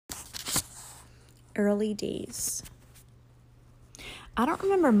Early days. I don't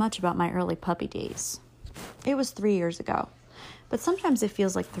remember much about my early puppy days. It was 3 years ago, but sometimes it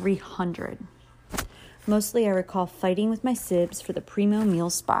feels like 300. Mostly I recall fighting with my sibs for the primo meal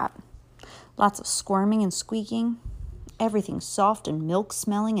spot. Lots of squirming and squeaking, everything soft and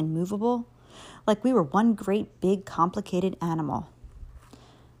milk-smelling and movable, like we were one great big complicated animal.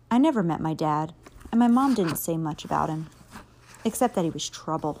 I never met my dad, and my mom didn't say much about him, except that he was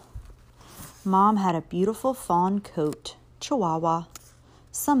trouble. Mom had a beautiful fawn coat, Chihuahua,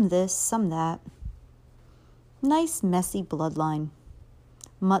 some this, some that. Nice messy bloodline.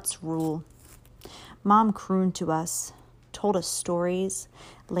 Mutts rule. Mom crooned to us, told us stories,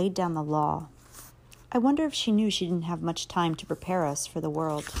 laid down the law. I wonder if she knew she didn't have much time to prepare us for the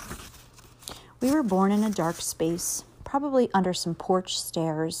world. We were born in a dark space, probably under some porch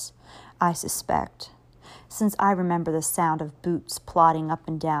stairs, I suspect, since I remember the sound of boots plodding up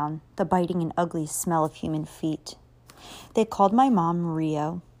and down, the biting and ugly smell of human feet. They called my mom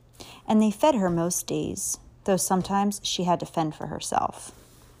Rio, and they fed her most days, though sometimes she had to fend for herself.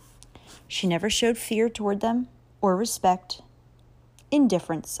 She never showed fear toward them, or respect.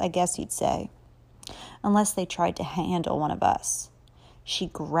 Indifference, I guess you'd say, unless they tried to handle one of us. She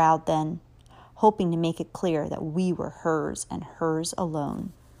growled then, hoping to make it clear that we were hers and hers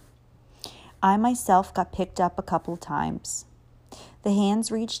alone. I myself got picked up a couple of times. The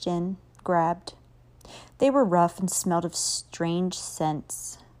hands reached in, grabbed. They were rough and smelled of strange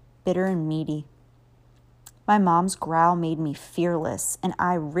scents, bitter and meaty. My mom's growl made me fearless, and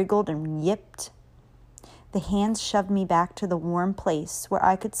I wriggled and yipped. The hands shoved me back to the warm place where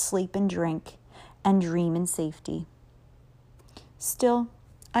I could sleep and drink and dream in safety. Still,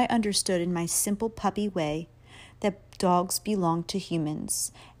 I understood in my simple puppy way that dogs belonged to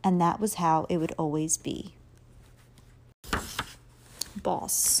humans, and that was how it would always be.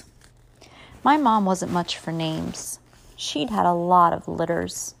 Boss. My mom wasn't much for names. She'd had a lot of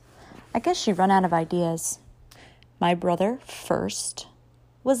litters. I guess she'd run out of ideas. My brother, First,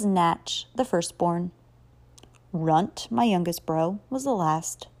 was Natch, the firstborn. Runt, my youngest bro, was the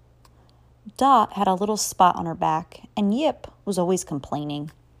last. Dot had a little spot on her back, and Yip was always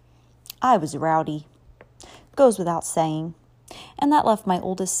complaining. I was rowdy. Goes without saying. And that left my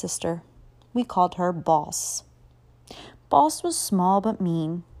oldest sister. We called her Boss. Boss was small but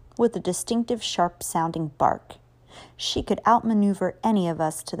mean, with a distinctive sharp-sounding bark. She could outmaneuver any of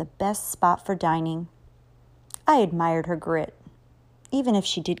us to the best spot for dining. I admired her grit, even if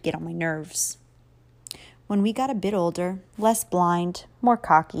she did get on my nerves. When we got a bit older, less blind, more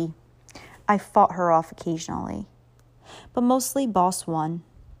cocky, I fought her off occasionally. But mostly Boss won.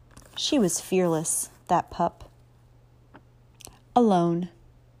 She was fearless, that pup. Alone.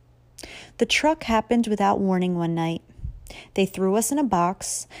 The truck happened without warning one night. They threw us in a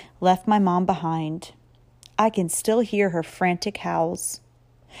box, left my mom behind. I can still hear her frantic howls.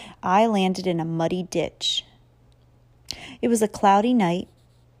 I landed in a muddy ditch. It was a cloudy night,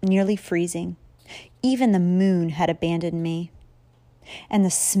 nearly freezing. Even the moon had abandoned me. And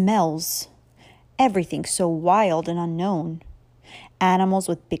the smells, everything so wild and unknown. Animals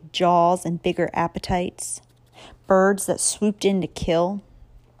with big jaws and bigger appetites. Birds that swooped in to kill.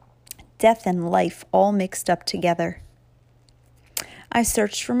 Death and life all mixed up together. I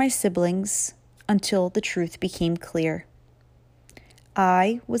searched for my siblings until the truth became clear.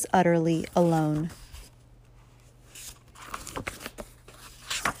 I was utterly alone.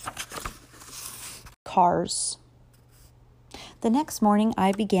 Cars. The next morning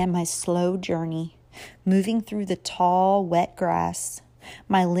I began my slow journey, moving through the tall, wet grass,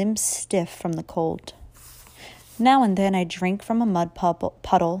 my limbs stiff from the cold. Now and then I drank from a mud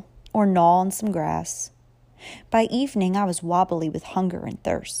puddle or gnaw on some grass. By evening I was wobbly with hunger and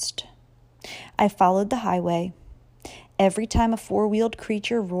thirst. I followed the highway. Every time a four-wheeled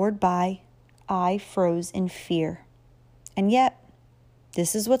creature roared by, I froze in fear. And yet,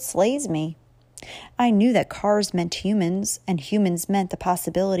 this is what slays me. I knew that cars meant humans, and humans meant the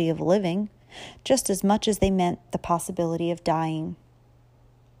possibility of living, just as much as they meant the possibility of dying.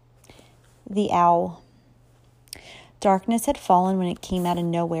 The owl. Darkness had fallen when it came out of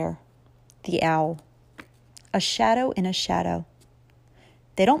nowhere. The owl. A shadow in a shadow.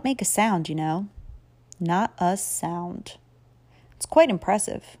 They don't make a sound, you know. Not a sound. It's quite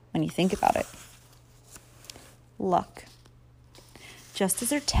impressive when you think about it. Luck. Just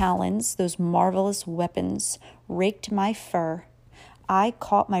as her talons, those marvelous weapons, raked my fur, I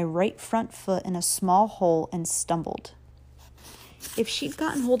caught my right front foot in a small hole and stumbled. If she'd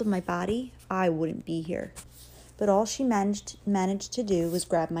gotten hold of my body, I wouldn't be here. But all she managed to do was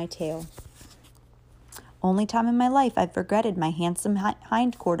grab my tail. Only time in my life I've regretted my handsome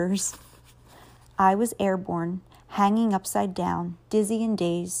hindquarters. I was airborne, hanging upside down, dizzy and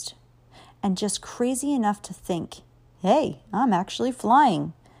dazed, and just crazy enough to think, hey, I'm actually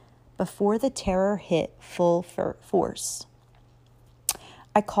flying, before the terror hit full force.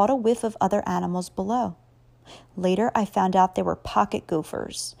 I caught a whiff of other animals below. Later, I found out they were pocket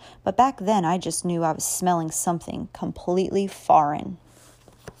gophers, but back then I just knew I was smelling something completely foreign.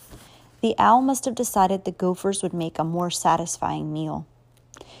 The owl must have decided the gophers would make a more satisfying meal.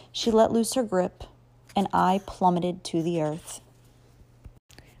 She let loose her grip, and I plummeted to the earth.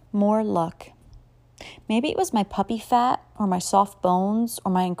 More luck. Maybe it was my puppy fat, or my soft bones,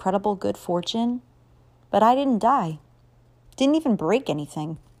 or my incredible good fortune, but I didn't die. Didn't even break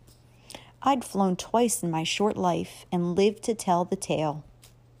anything. I'd flown twice in my short life and lived to tell the tale.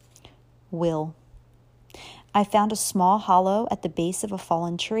 Will. I found a small hollow at the base of a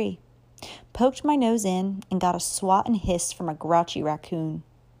fallen tree, poked my nose in, and got a swat and hiss from a grouchy raccoon.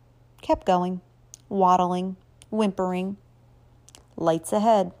 Kept going, waddling, whimpering. Lights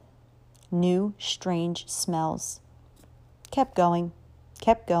ahead. New, strange smells. Kept going,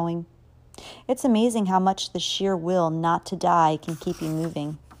 kept going. It's amazing how much the sheer will not to die can keep you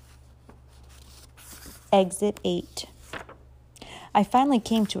moving. Exit 8. I finally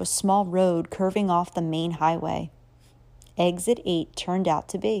came to a small road curving off the main highway. Exit 8 turned out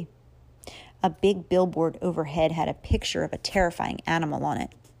to be. A big billboard overhead had a picture of a terrifying animal on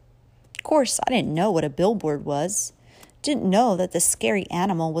it. Of course, I didn't know what a billboard was. Didn't know that the scary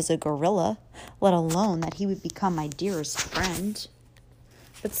animal was a gorilla, let alone that he would become my dearest friend.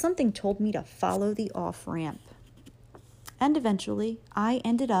 But something told me to follow the off-ramp. And eventually, I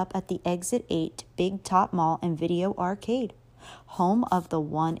ended up at the Exit 8 Big Top Mall and Video Arcade, home of the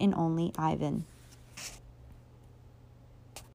one and only Ivan.